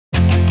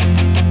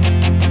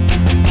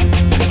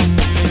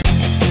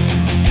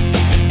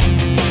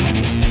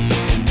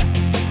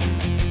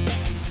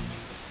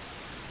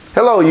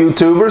Hello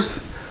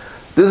YouTubers,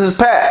 this is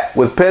Pat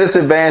with Pettis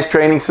Advanced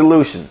Training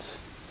Solutions.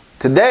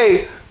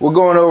 Today we're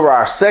going over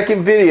our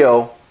second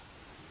video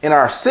in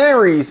our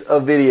series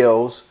of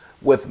videos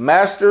with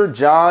Master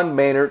John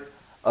Maynard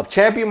of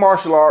Champion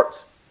Martial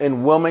Arts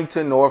in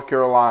Wilmington, North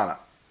Carolina.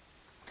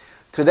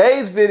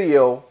 Today's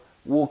video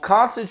will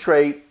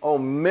concentrate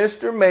on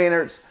Mr.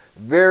 Maynard's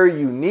very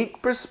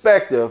unique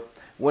perspective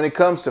when it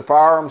comes to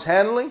firearms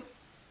handling,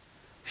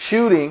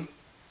 shooting,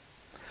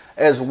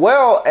 as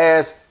well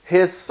as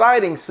his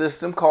sighting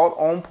system called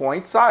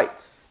Onpoint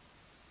sights.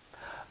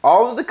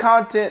 All of the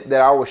content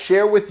that I will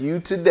share with you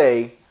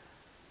today,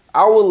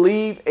 I will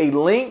leave a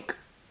link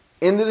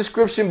in the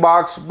description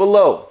box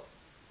below.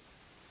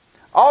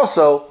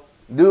 Also,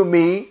 do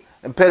me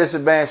and Pettis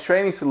Advanced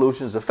Training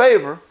Solutions a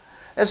favor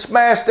and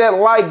smash that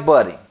like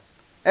button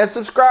and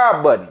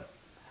subscribe button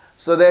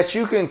so that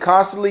you can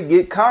constantly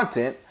get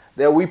content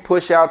that we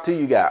push out to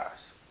you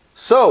guys.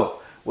 So,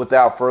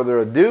 without further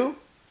ado,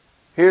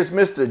 here's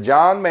Mr.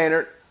 John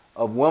Maynard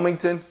of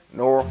Wilmington,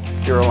 North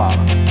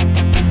Carolina.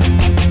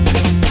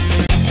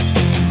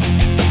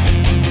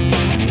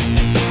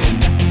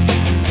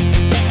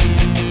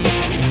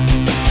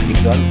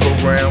 The gun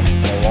program,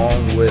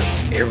 along with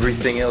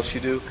everything else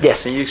you do.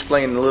 Yes. Can you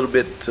explain a little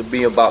bit to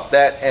me about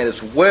that, and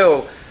as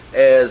well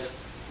as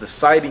the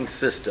sighting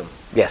system?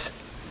 Yes.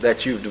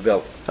 That you've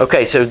developed.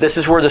 Okay, so this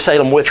is where the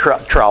Salem witch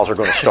trials are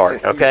going to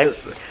start. Okay. Yes,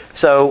 sir.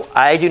 So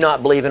I do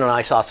not believe in an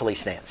isosceles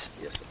stance.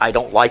 Yes, sir. I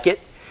don't like it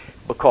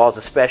because,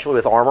 especially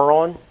with armor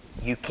on,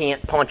 you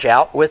can't punch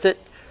out with it.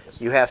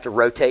 You have to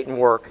rotate and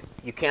work.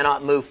 You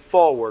cannot move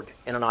forward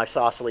in an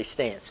isosceles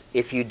stance.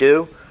 If you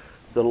do,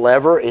 the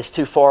lever is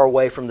too far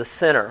away from the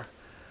center,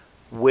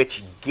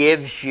 which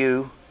gives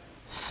you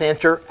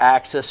center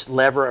axis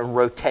lever and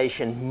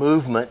rotation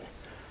movement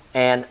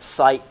and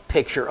sight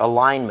picture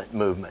alignment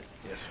movement.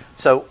 Yes, sir.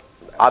 So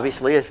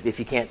obviously, if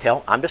you can't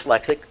tell, I'm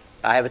dyslexic.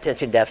 I have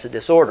attention deficit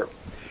disorder.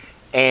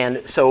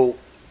 And so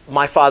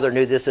my father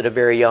knew this at a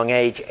very young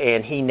age,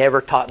 and he never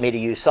taught me to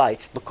use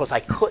sights because I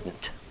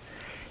couldn't.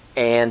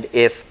 And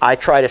if I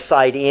try to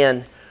sight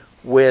in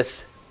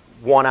with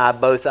one eye,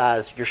 both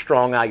eyes, your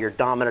strong eye, your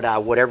dominant eye,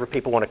 whatever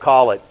people want to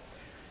call it,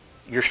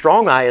 your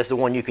strong eye is the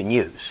one you can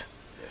use.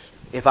 Yes,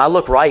 if I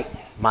look right,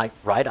 my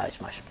right eye is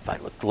my, if I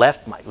look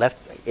left, my left.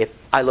 If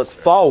I look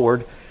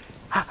forward,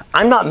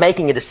 I'm not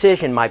making a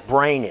decision, my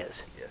brain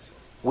is. yes, sir.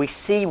 We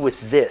see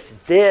with this.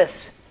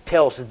 This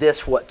tells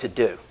this what to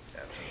do.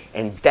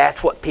 And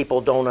that's what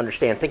people don't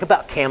understand. Think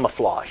about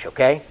camouflage,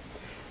 okay?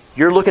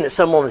 You're looking at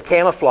someone with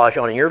camouflage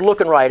on and you're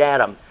looking right at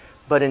them,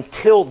 but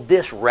until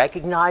this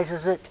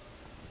recognizes it,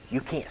 you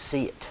can't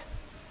see it.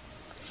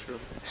 Sure.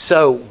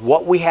 So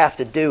what we have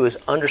to do is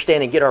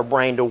understand and get our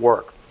brain to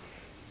work.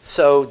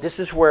 So this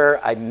is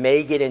where I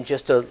may get in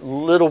just a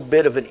little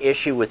bit of an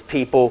issue with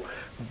people,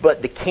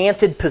 but the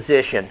canted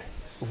position,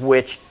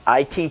 which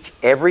I teach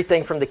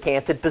everything from the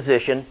canted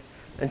position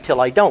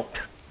until I don't.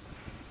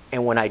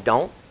 And when I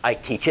don't, I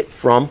teach it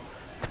from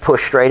the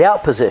push straight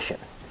out position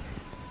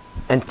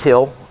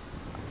until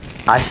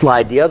I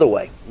slide the other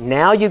way.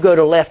 Now you go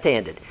to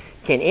left-handed.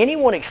 Can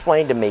anyone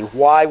explain to me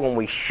why when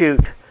we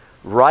shoot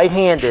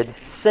right-handed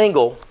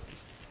single,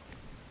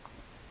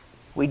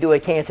 we do a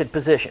canted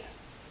position?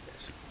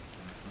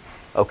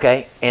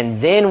 Okay,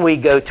 and then we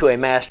go to a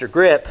master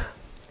grip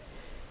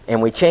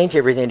and we change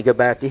everything to go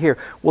back to here.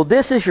 Well,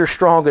 this is your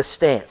strongest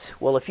stance.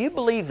 Well, if you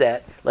believe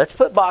that, let's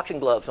put boxing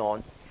gloves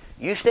on.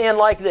 You stand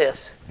like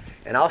this,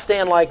 and I'll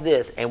stand like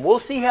this, and we'll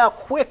see how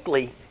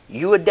quickly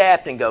you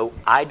adapt and go,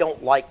 I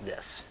don't like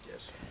this.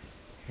 Yes.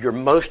 Your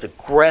most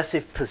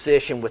aggressive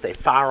position with a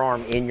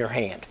firearm in your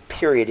hand,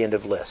 period, end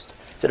of list.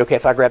 Is it okay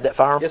if I grab that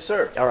firearm? Yes,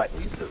 sir. All right.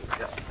 Please do.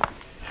 Yes.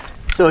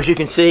 So as you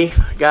can see,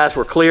 guys,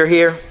 we're clear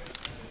here.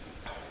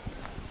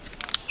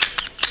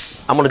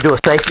 I'm going to do a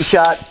safety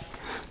shot.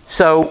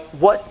 So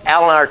what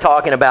Al and I are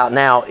talking about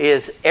now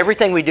is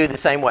everything we do the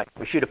same way.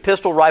 We shoot a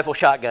pistol, rifle,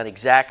 shotgun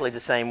exactly the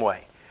same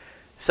way.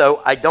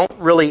 So I don't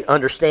really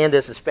understand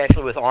this,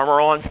 especially with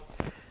armor on,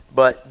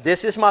 but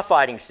this is my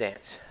fighting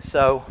stance.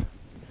 So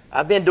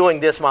I've been doing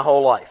this my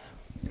whole life.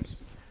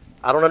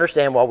 I don't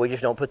understand why we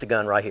just don't put the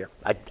gun right here.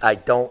 I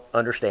don't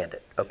understand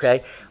it,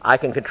 okay? I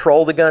can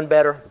control the gun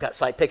better. I've got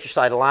sight picture,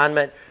 sight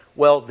alignment.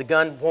 Well, the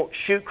gun won't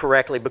shoot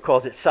correctly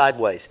because it's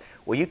sideways.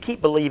 Well, you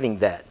keep believing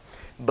that.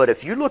 But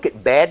if you look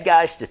at bad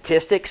guy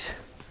statistics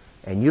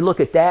and you look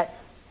at that,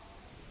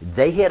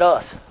 they hit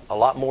us a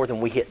lot more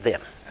than we hit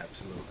them.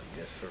 Absolutely.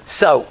 Yes, sir.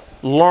 So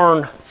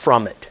learn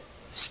from it.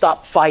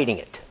 Stop fighting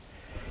it.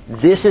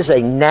 This is a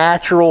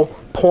natural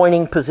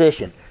pointing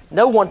position.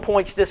 No one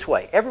points this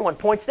way. Everyone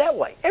points that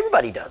way.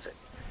 Everybody does it.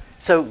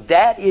 So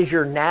that is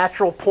your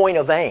natural point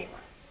of aim.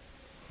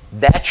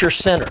 That's your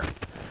center.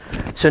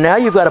 So now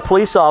you've got a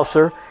police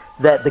officer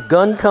that the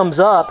gun comes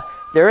up,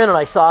 they're in an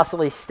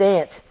isosceles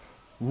stance.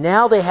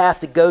 Now they have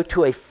to go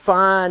to a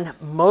fine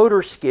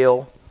motor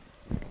skill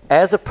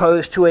as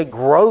opposed to a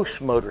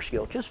gross motor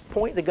skill. Just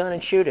point the gun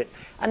and shoot it.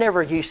 I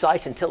never used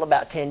sights until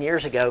about 10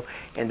 years ago,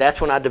 and that's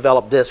when I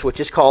developed this, which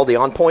is called the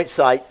Onpoint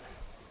sight.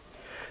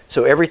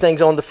 So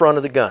everything's on the front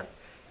of the gun.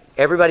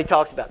 Everybody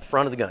talks about the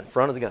front of the gun,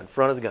 front of the gun,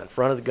 front of the gun,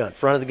 front of the gun,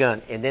 front of the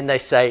gun, and then they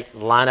say,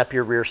 line up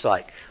your rear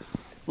sight.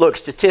 Look,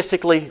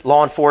 statistically,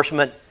 law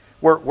enforcement,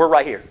 we're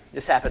right here.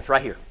 This happens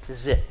right here.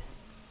 This is it.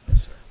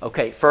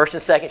 Okay, first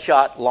and second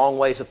shot, long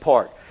ways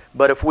apart.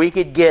 But if we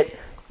could get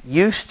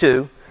used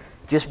to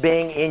just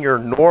being in your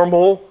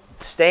normal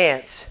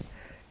stance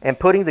and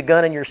putting the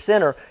gun in your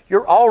center,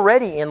 you're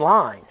already in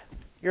line.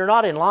 You're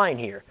not in line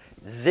here.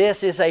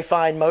 This is a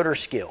fine motor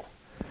skill.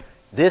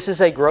 This is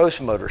a gross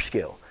motor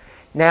skill.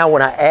 Now,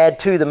 when I add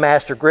to the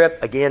master grip,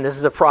 again, this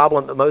is a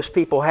problem that most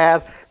people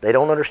have. They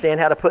don't understand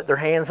how to put their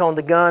hands on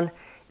the gun.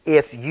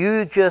 If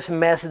you just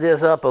mess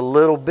this up a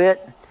little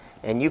bit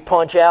and you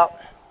punch out,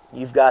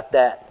 you've got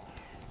that.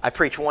 I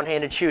preach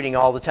one-handed shooting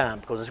all the time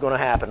because it's going to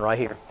happen right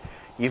here.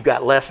 You've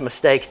got less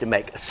mistakes to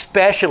make,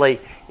 especially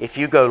if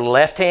you go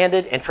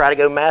left-handed and try to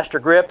go master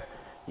grip,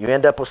 you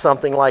end up with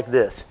something like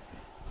this.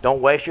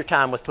 Don't waste your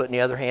time with putting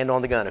the other hand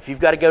on the gun. If you've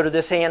got to go to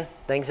this hand,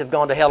 things have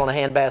gone to hell in a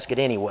handbasket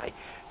anyway.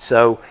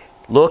 So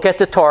look at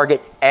the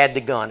target, add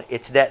the gun.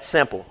 It's that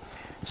simple.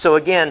 So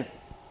again,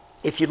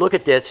 if you look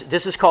at this,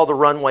 this is called the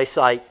runway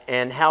sight,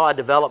 and how I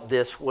developed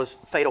this was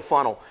fatal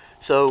funnel.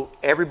 So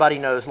everybody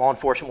knows, law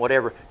enforcement,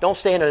 whatever, don't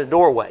stand in a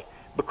doorway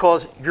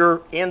because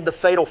you're in the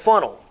fatal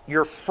funnel.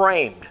 You're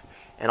framed,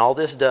 and all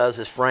this does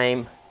is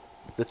frame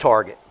the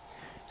target.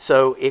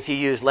 So if you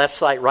use left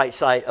sight, right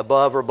sight,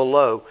 above or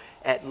below,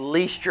 at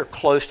least you're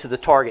close to the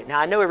target. Now,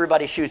 I know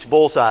everybody shoots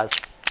bullseyes,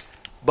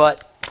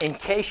 but in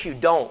case you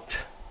don't,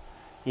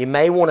 you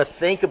may want to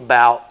think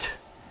about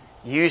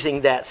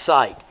using that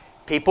sight.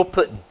 People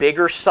put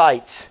bigger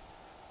sights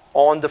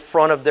on the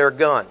front of their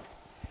gun.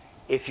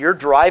 If you're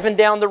driving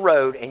down the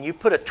road and you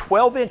put a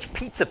 12-inch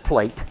pizza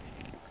plate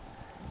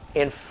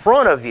in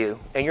front of you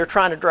and you're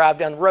trying to drive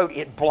down the road,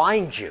 it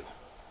blinds you.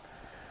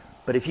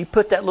 But if you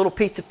put that little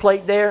pizza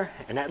plate there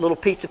and that little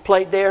pizza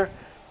plate there,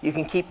 you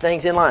can keep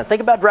things in line.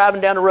 Think about driving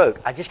down the road.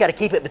 I just got to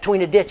keep it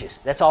between the ditches.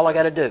 That's all I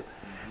got to do.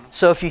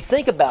 So if you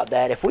think about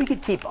that, if we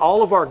could keep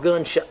all of our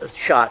gun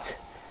shots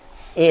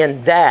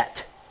in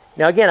that.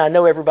 Now again, I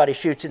know everybody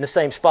shoots in the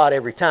same spot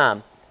every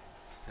time.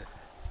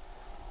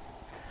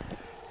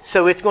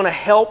 So it's going to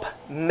help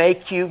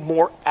make you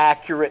more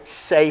accurate,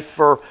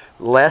 safer,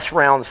 less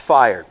rounds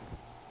fired.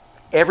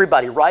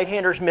 Everybody,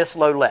 right-handers miss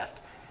low left.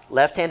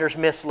 Left-handers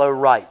miss low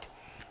right.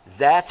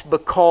 That's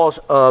because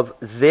of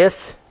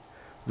this,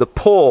 the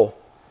pull,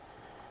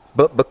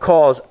 but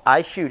because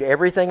I shoot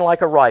everything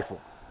like a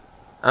rifle.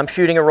 I'm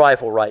shooting a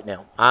rifle right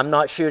now. I'm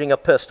not shooting a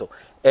pistol.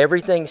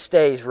 Everything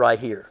stays right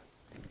here.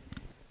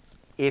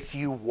 If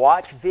you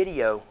watch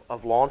video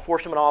of law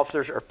enforcement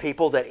officers or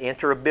people that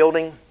enter a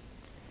building,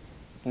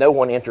 no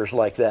one enters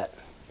like that.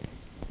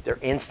 Their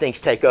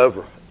instincts take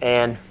over,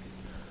 and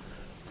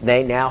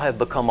they now have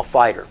become a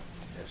fighter.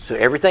 So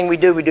everything we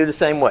do the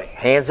same way.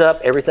 Hands up,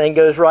 everything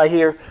goes right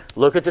here.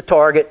 Look at the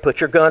target, put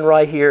your gun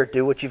right here,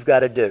 do what you've got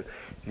to do.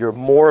 You're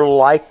more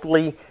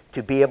likely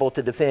to be able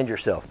to defend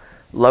yourself.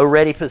 Low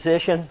ready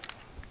position,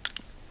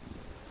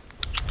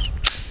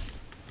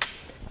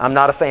 I'm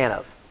not a fan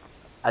of.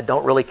 I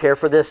don't really care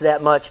for this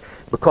that much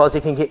because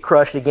it can get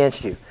crushed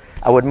against you.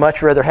 I would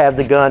much rather have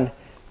the gun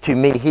to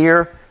me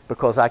here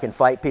because I can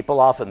fight people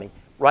off of me.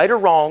 Right or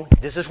wrong,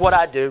 this is what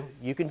I do.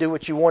 You can do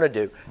what you want to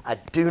do. I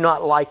do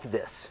not like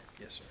this.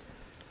 Yes, sir.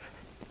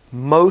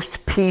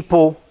 Most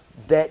people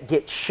that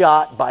get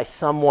shot by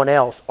someone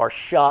else are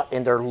shot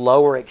in their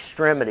lower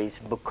extremities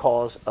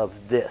because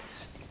of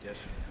this. Yes,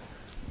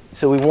 sir.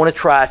 So we want to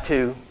try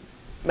to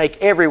make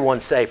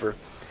everyone safer.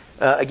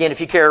 Again, if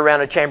you carry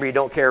around a chamber, you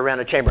don't carry around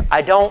a chamber.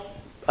 I don't.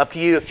 Up to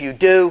you if you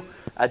do.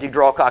 I do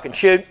draw, cock, and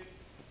shoot.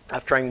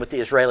 I've trained with the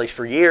Israelis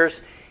for years.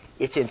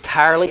 It's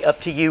entirely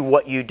up to you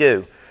what you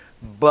do.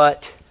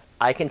 But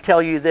I can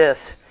tell you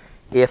this.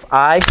 If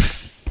I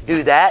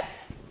do that,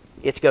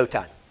 it's go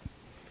time.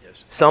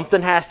 Yes.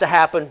 Something has to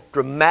happen,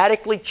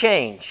 dramatically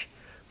change,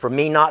 for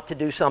me not to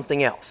do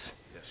something else.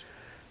 Yes.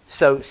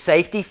 So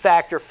safety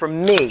factor for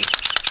me,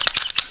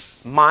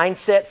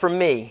 mindset for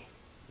me,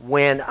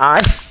 when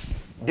I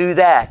do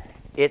that,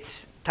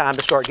 it's time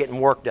to start getting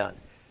work done.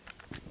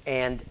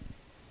 And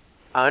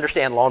I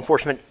understand law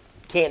enforcement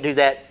can't do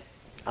that.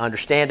 I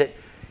understand it.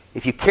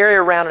 If you carry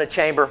around in a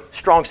chamber,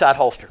 strong side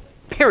holster,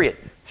 period,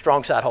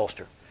 strong side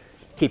holster.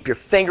 Keep your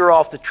finger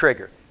off the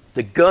trigger.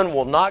 The gun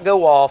will not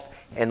go off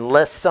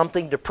unless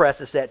something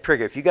depresses that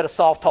trigger. If you got a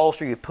soft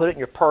holster, you put it in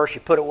your purse,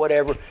 you put it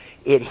whatever,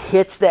 it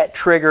hits that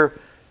trigger,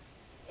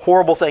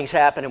 horrible things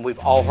happen, and we've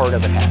all heard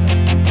of it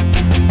happen.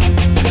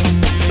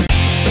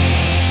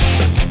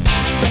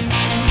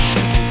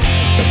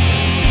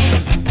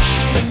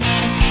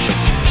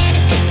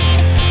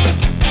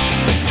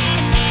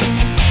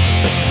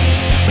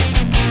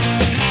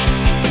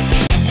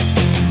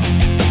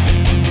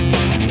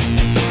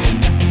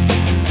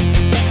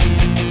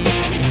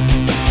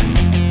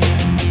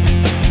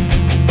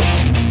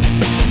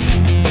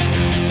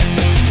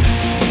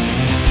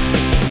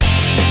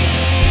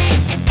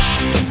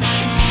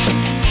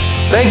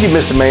 Thank you,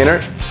 Mr.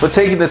 Maynard, for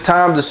taking the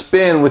time to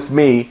spend with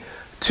me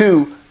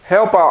to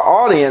help our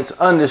audience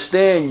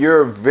understand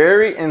your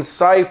very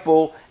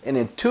insightful and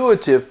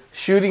intuitive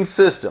shooting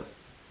system.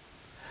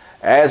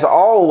 As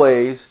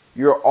always,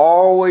 you're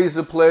always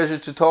a pleasure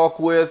to talk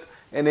with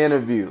and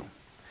interview.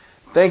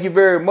 Thank you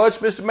very much,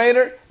 Mr.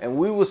 Maynard, and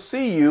we will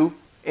see you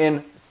in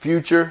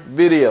future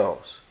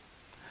videos.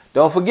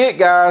 Don't forget,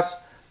 guys,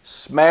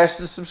 smash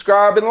the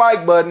subscribe and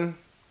like button,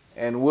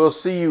 and we'll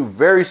see you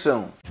very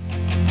soon.